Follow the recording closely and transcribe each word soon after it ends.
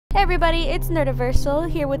Hey everybody, it's Nerdiversal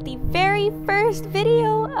here with the very first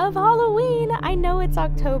video of Halloween. I know it's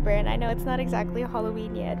October and I know it's not exactly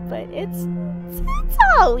Halloween yet, but it's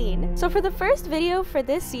Halloween. So for the first video for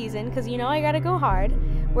this season, because you know I gotta go hard,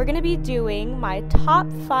 we're gonna be doing my top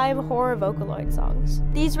 5 horror Vocaloid songs.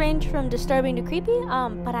 These range from disturbing to creepy,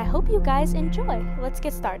 but I hope you guys enjoy. Let's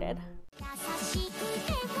get started.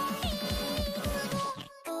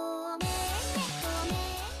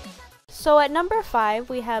 So at number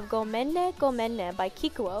 5, we have Gomenne Gomenne by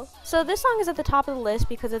Kikuo. So this song is at the top of the list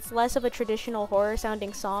because it's less of a traditional horror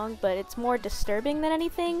sounding song, but it's more disturbing than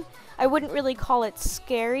anything. I wouldn't really call it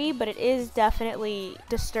scary, but it is definitely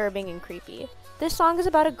disturbing and creepy. This song is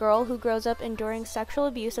about a girl who grows up enduring sexual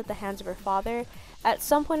abuse at the hands of her father. At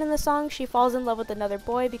some point in the song, she falls in love with another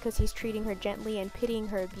boy because he's treating her gently and pitying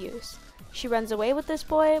her abuse. She runs away with this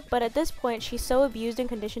boy, but at this point she's so abused and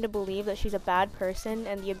conditioned to believe that she's a bad person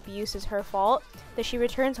and the abuse is her fault that she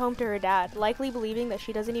returns home to her dad, likely believing that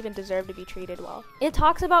she doesn't even deserve to be treated well. It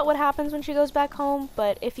talks about what happens when she goes back home,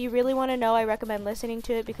 but if you really want to know, I recommend listening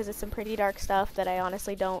to it because it's some pretty dark stuff that I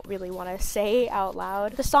honestly don't really want to say out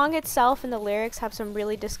loud. The song itself and the lyrics have some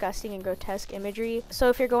really disgusting and grotesque imagery, so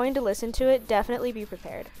if you're going to listen to it, definitely be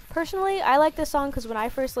prepared. Personally, I like this song because when I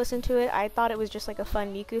first listened to it, I thought it was just like a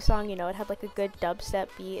fun Miku song, you know, it had like a good dubstep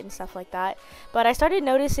beat and stuff like that, but I started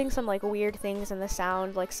noticing some like weird things in the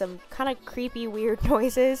sound, like some kind of creepy weird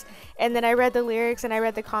noises, and then I read the lyrics and I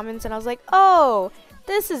read the comments and I was like, oh,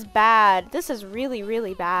 this is bad. This is really,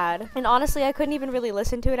 really bad. And honestly, I couldn't even really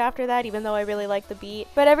listen to it after that, even though I really like the beat,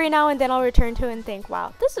 but every now and then I'll return to it and think,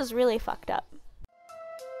 wow, this is really fucked up.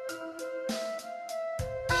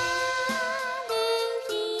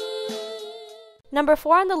 Number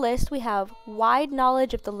 4 on the list, we have Wide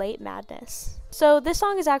Knowledge of the Late Madness. So this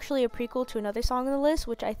song is actually a prequel to another song on the list,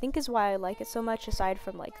 which I think is why I like it so much, aside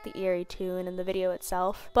from like the eerie tune and the video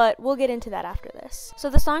itself, but we'll get into that after this. So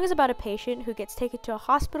the song is about a patient who gets taken to a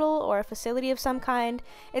hospital or a facility of some kind.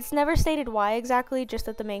 It's never stated why exactly, just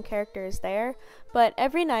that the main character is there, but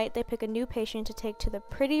every night they pick a new patient to take to the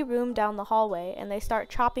pretty room down the hallway, and they start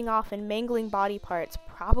chopping off and mangling body parts,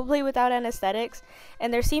 probably without anesthetics,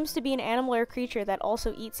 and there seems to be an animal or creature that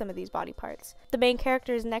also eats some of these body parts. The main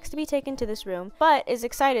character is next to be taken to this room, but is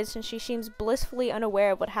excited since she seems blissfully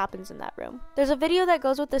unaware of what happens in that room. There's a video that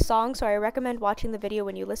goes with this song, so I recommend watching the video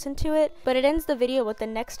when you listen to it, but it ends the video with the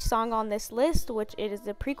next song on this list, which it is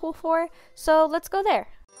the prequel for, so let's go there.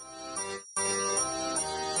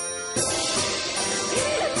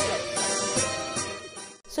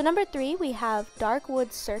 So number 3, we have Dark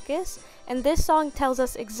Woods Circus, and this song tells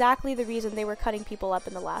us exactly the reason they were cutting people up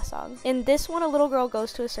in the last song. In this one, a little girl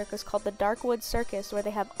goes to a circus called the Dark Woods Circus, where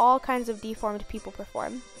they have all kinds of deformed people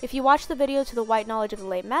perform. If you watch the video to the White Knowledge of the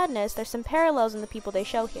Late Madness, there's some parallels in the people they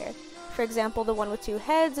show here. For example, the one with 2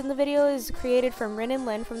 heads in the video is created from Rin and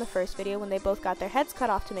Lin from the first video when they both got their heads cut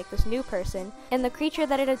off to make this new person, and the creature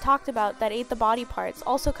that it had talked about that ate the body parts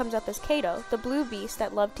also comes up as Kato, the blue beast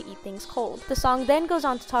that loved to eat things cold. The song then goes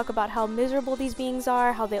on to talk about how miserable these beings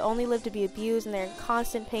are, how they only live to be abused, and they're in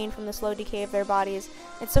constant pain from the slow decay of their bodies.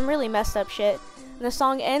 It's some really messed up shit. And the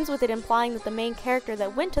song ends with it implying that the main character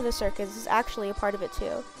that went to the circus is actually a part of it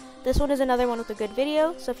too. This one is another one with a good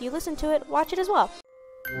video, so if you listen to it, watch it as well.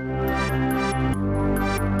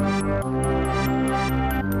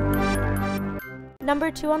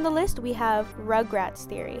 Number 2 on the list, we have Rugrats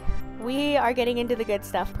Theory. We are getting into the good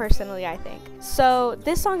stuff, personally, I think. So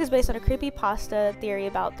this song is based on a creepypasta theory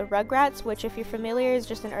about the Rugrats, which, if you're familiar, is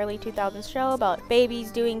just an early 2000s show about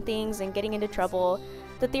babies doing things and getting into trouble.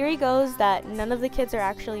 The theory goes that none of the kids are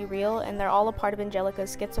actually real and they're all a part of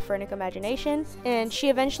Angelica's schizophrenic imagination, and she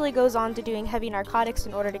eventually goes on to doing heavy narcotics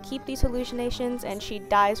in order to keep these hallucinations, and she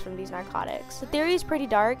dies from these narcotics. The theory is pretty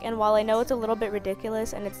dark, and while I know it's a little bit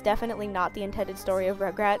ridiculous and it's definitely not the intended story of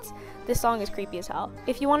Rugrats, this song is creepy as hell.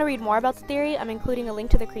 If you want to read more about the theory, I'm including a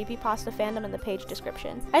link to the creepypasta fandom in the page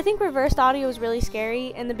description. I think reversed audio is really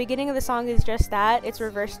scary, and the beginning of the song is just that, it's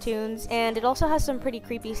reversed tunes, and it also has some pretty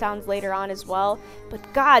creepy sounds later on as well, but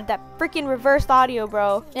god, that freaking reversed audio,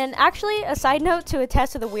 bro. And actually, a side note to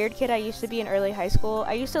attest to the weird kid I used to be in early high school,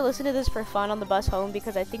 I used to listen to this for fun on the bus home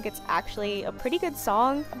because I think it's actually a pretty good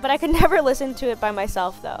song, but I could never listen to it by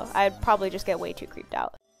myself though. I'd probably just get way too creeped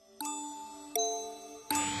out.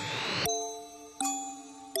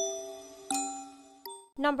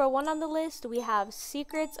 Number 1 on the list, we have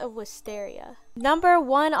Secrets of Wisteria. Number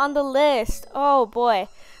 1 on the list! Oh boy,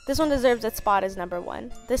 this one deserves its spot as number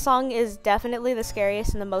 1. This song is definitely the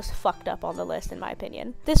scariest and the most fucked up on the list in my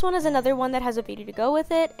opinion. This one is another one that has a video to go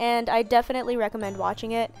with it, and I definitely recommend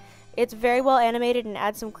watching it. It's very well animated and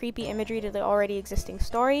adds some creepy imagery to the already existing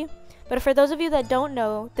story. But for those of you that don't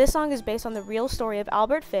know, this song is based on the real story of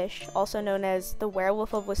Albert Fish, also known as the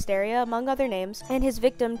Werewolf of Wisteria, among other names, and his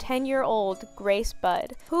victim, 10-year-old Grace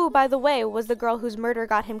Budd, who, by the way, was the girl whose murder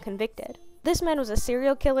got him convicted. This man was a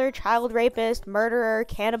serial killer, child rapist, murderer,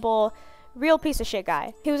 cannibal, real piece of shit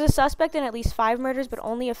guy. He was a suspect in at least 5 murders, but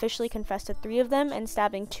only officially confessed to 3 of them and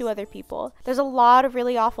stabbing 2 other people. There's a lot of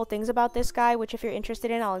really awful things about this guy, which if you're interested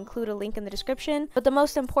in, I'll include a link in the description. But the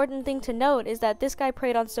most important thing to note is that this guy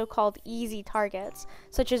preyed on so-called easy targets,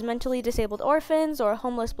 such as mentally disabled orphans or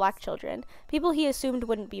homeless black children, people he assumed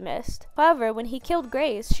wouldn't be missed. However, when he killed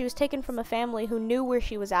Grace, she was taken from a family who knew where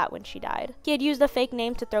she was at when she died. He had used a fake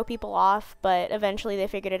name to throw people off, but eventually they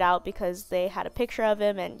figured it out because they had a picture of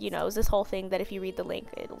him, and it was this whole thing that if you read the link,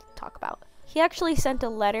 it'll talk about. He actually sent a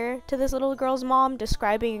letter to this little girl's mom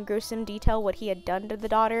describing in gruesome detail what he had done to the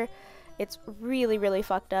daughter. It's really, really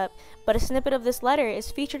fucked up, but a snippet of this letter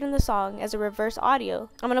is featured in the song as a reverse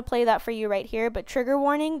audio. I'm gonna play that for you right here, but trigger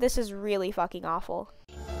warning, this is really fucking awful.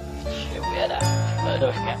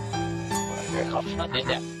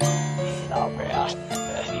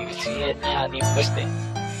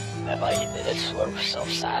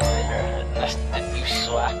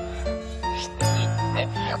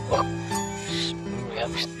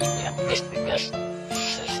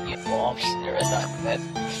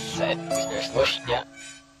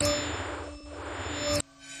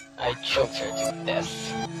 I choked her to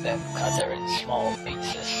death, then cut her in small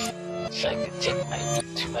pieces, so I could take my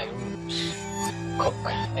meat to my rooms, cook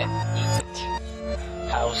and eat it.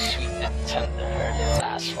 How sweet and tender her little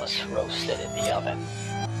ass was roasted in the oven.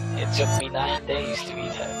 It took me 9 days to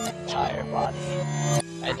eat her entire body.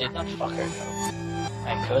 I did not fuck her though.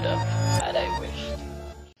 I could have, had I wished.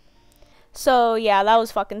 So yeah, that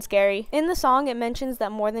was fucking scary. In the song, it mentions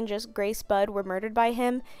that more than just Grace Budd were murdered by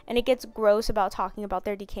him, and it gets gross about talking about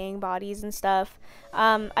their decaying bodies and stuff.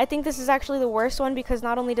 I think this is actually the worst one because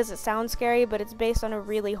not only does it sound scary, but it's based on a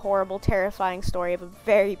really horrible, terrifying story of a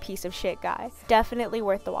very piece of shit guy. Definitely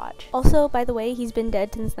worth the watch. Also, by the way, he's been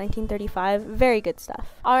dead since 1935. Very good stuff.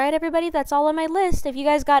 Alright everybody, that's all on my list. If you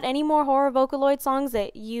guys got any more horror Vocaloid songs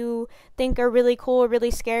that you think are really cool or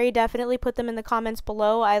really scary, definitely put them in the comments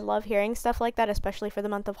below. I love hearing stuff like that, especially for the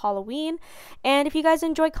month of Halloween. And if you guys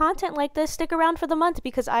enjoy content like this, stick around for the month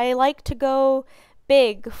because I like to go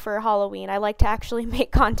big for Halloween. I like to actually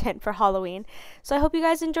make content for Halloween. So I hope you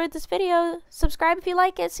guys enjoyed this video. Subscribe if you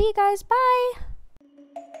like it. See you guys. Bye!